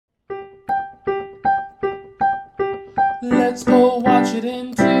Let's go watch it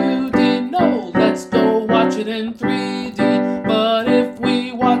in 2D. No, let's go watch it in 3D. But if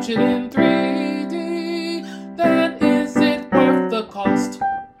we watch it in 3D, then is it worth the cost?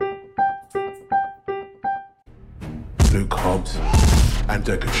 Luke Hobbs and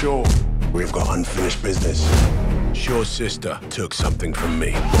Deckard Shaw. We've got unfinished business. Shaw's sister took something from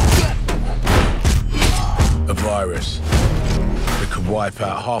me. A virus that could wipe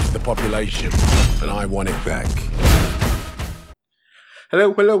out half the population, and I want it back.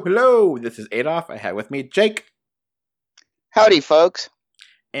 Hello, hello, hello. This is Adolf. I have with me Jake. Howdy, folks.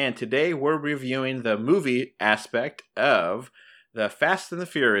 And today we're reviewing the movie aspect of the Fast and the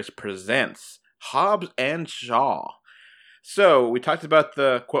Furious presents Hobbs and Shaw. So, we talked about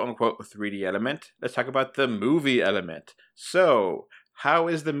the quote-unquote 3D element. Let's talk about the movie element. So, how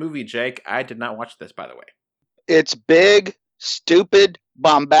is the movie, Jake? I did not watch this, by the way. It's big, stupid,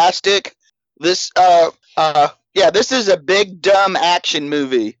 bombastic. This is a big, dumb action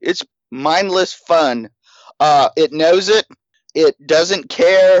movie. It's mindless fun. It knows it. It doesn't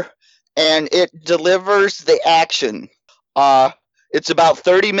care, and it delivers the action. It's about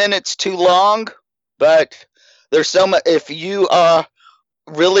 30 minutes too long, but there's so much. If you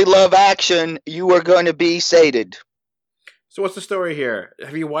really love action, you are going to be sated. So what's the story here?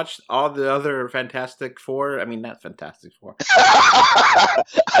 Have you watched all the other Fantastic Four? I mean, not Fantastic Four.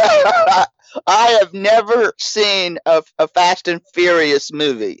 I have never seen a Fast and Furious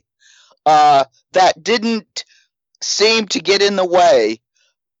movie that didn't seem to get in the way,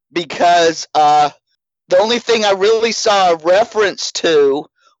 because the only thing I really saw a reference to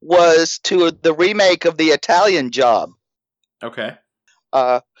was to the remake of the Italian Job. Okay.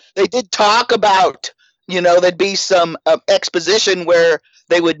 They did talk about, there'd be some exposition where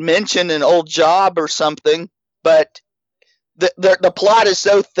they would mention an old job or something, but the plot is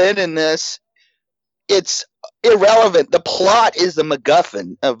so thin in this, it's irrelevant. The plot is the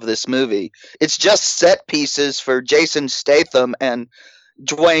MacGuffin of this movie. It's just set pieces for Jason Statham and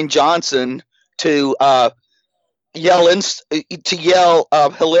Dwayne Johnson to yell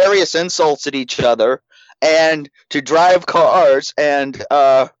hilarious insults at each other, and to drive cars and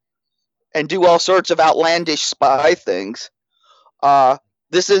do all sorts of outlandish spy things.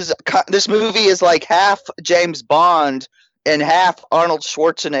 This movie is like half James Bond and half Arnold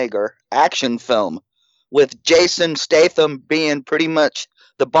Schwarzenegger action film, with Jason Statham being pretty much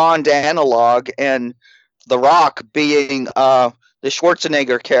the Bond analog and The Rock being the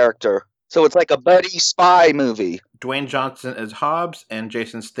Schwarzenegger character. So it's like a buddy spy movie. Dwayne Johnson is Hobbs and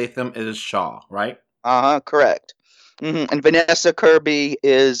Jason Statham is Shaw, right? Correct. Mm-hmm. And Vanessa Kirby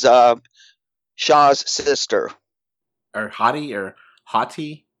is Shaw's sister. Or Hottie, or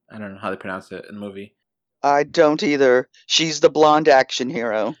Hottie? I don't know how they pronounce it in the movie. I don't either. She's the blonde action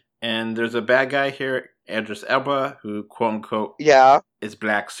hero. And there's a bad guy here, Idris Elba, who quote-unquote is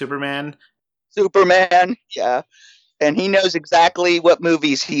Black Superman. Superman, yeah. And he knows exactly what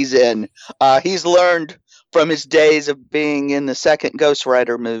movies he's in. He's learned from his days of being in the second Ghost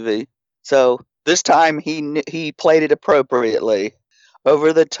Rider movie. So this time he played it appropriately.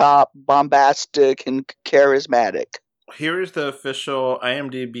 Over the top, bombastic, and charismatic. Here is the official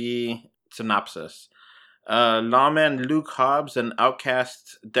IMDb synopsis. Lawman Luke Hobbs and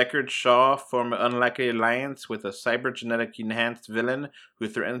outcast Deckard Shaw form an unlikely alliance with a cybergenetic enhanced villain who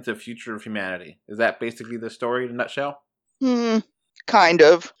threatens the future of humanity. Is that basically the story in a nutshell? Kind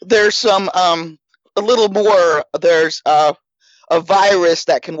of. There's some, a little more. There's a virus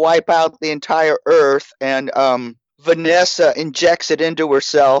that can wipe out the entire Earth, and Vanessa injects it into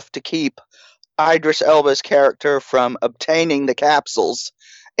herself to keep Idris Elba's character from obtaining the capsules.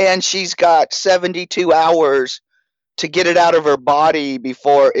 And she's got 72 hours to get it out of her body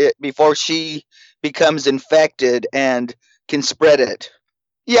before she becomes infected and can spread it.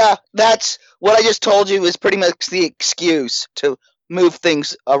 Yeah, that's what I just told you is pretty much the excuse to move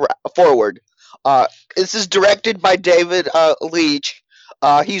things forward. This is directed by David Leitch.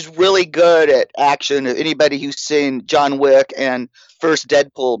 He's really good at action. Anybody who's seen John Wick and first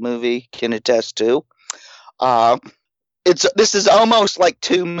Deadpool movie can attest to. This is almost like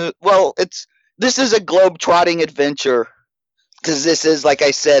this is a globe-trotting adventure, because this is, like I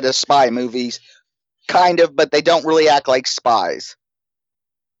said, a spy movie, kind of, but they don't really act like spies.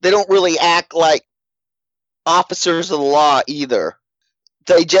 They don't really act like officers of the law either.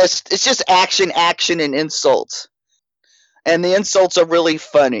 It's just action, and insults. And the insults are really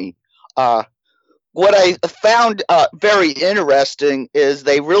funny. What I found very interesting is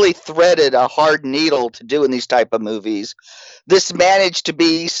they really threaded a hard needle to do in these type of movies. This managed to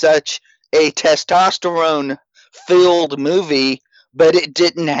be such a testosterone-filled movie, but it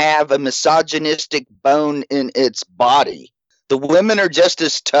didn't have a misogynistic bone in its body. The women are just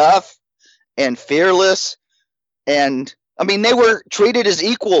as tough and fearless, and I mean, they were treated as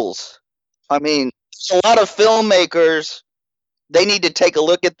equals. I mean, a lot of filmmakers, they need to take a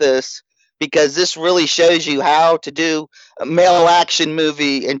look at this because this really shows you how to do a male action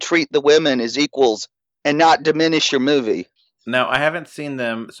movie and treat the women as equals and not diminish your movie. Now, I haven't seen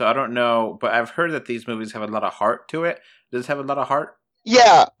them, so I don't know, but I've heard that these movies have a lot of heart to it. Does it have a lot of heart?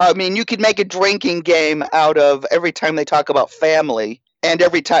 Yeah, I mean, you could make a drinking game out of every time they talk about family and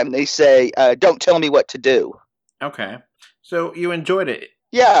every time they say, don't tell me what to do. Okay. So you enjoyed it.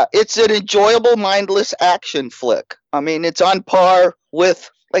 Yeah, it's an enjoyable, mindless action flick. I mean, it's on par with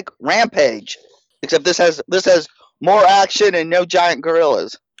like Rampage, except this has more action and no giant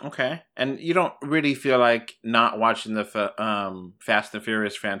gorillas. Okay. And you don't really feel like not watching the Fast and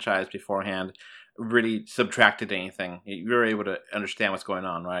Furious franchise beforehand really subtracted anything. You were able to understand what's going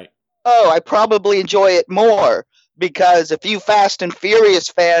on, right? Oh, I probably enjoy it more because a few Fast and Furious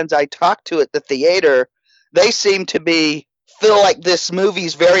fans I talked to at the theater, they seem to feel like this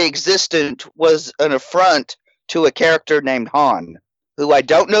movie's very existence was an affront to a character named Han, who I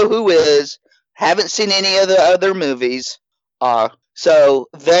don't know who is, haven't seen any of the other movies. So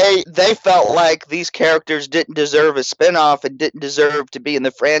they felt like these characters didn't deserve a spinoff and didn't deserve to be in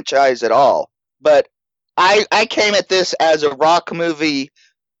the franchise at all. But I came at this as a rock movie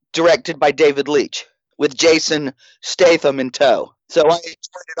directed by David Leitch with Jason Statham in tow. So I enjoyed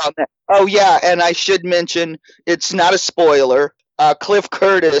it on that. Oh yeah, and I should mention, it's not a spoiler, Cliff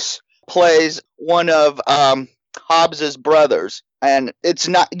Curtis plays one of Hobbs's brothers. And it's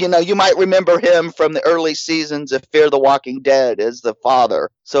not, you might remember him from the early seasons of Fear the Walking Dead as the father.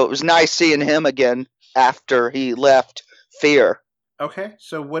 So it was nice seeing him again after he left Fear. Okay,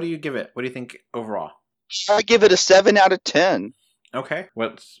 so what do you give it? What do you think overall? I give it a 7 out of 10. Okay,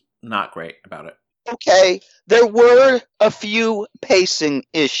 what's not great about it? Okay, there were a few pacing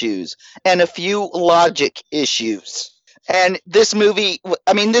issues and a few logic issues. And this movie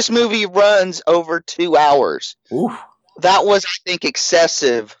runs over 2 hours. Ooh. That was, I think,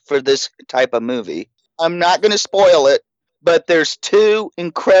 excessive for this type of movie. I'm not going to spoil it, but there's 2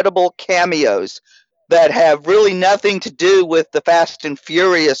 incredible cameos that have really nothing to do with the Fast and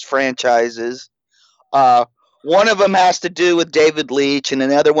Furious franchises. One of them has to do with David Leitch, and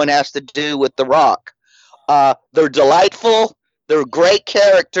another one has to do with The Rock. They're delightful, they're great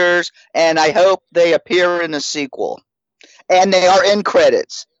characters, and I hope they appear in a sequel. And they are end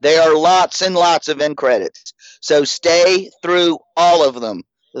credits. There are lots and lots of end credits. So stay through all of them.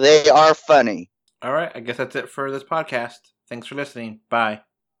 They are funny. All right, I guess that's it for this podcast. Thanks for listening. Bye.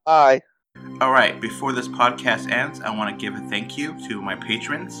 Bye. All right, before this podcast ends, I want to give a thank you to my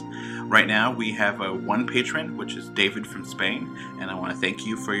patrons. Right now, we have one patron, which is David from Spain, and I want to thank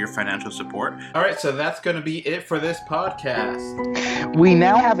you for your financial support. All right, so that's going to be it for this podcast. We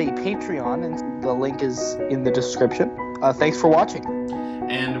now have a Patreon, and the link is in the description. Thanks for watching.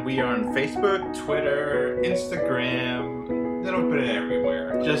 And we are on Facebook, Twitter, Instagram, little bit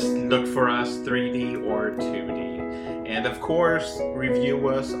everywhere. Just look for us, 3D or 2D. And of course, review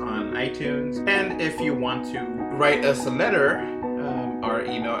us on iTunes. And if you want to write us a letter, our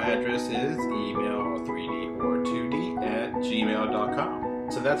email address is email3dortwo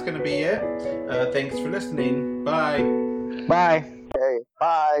d@gmail.com. So that's going to be it. Thanks for listening. Bye. Bye. Okay,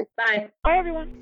 bye. Bye. Bye, everyone.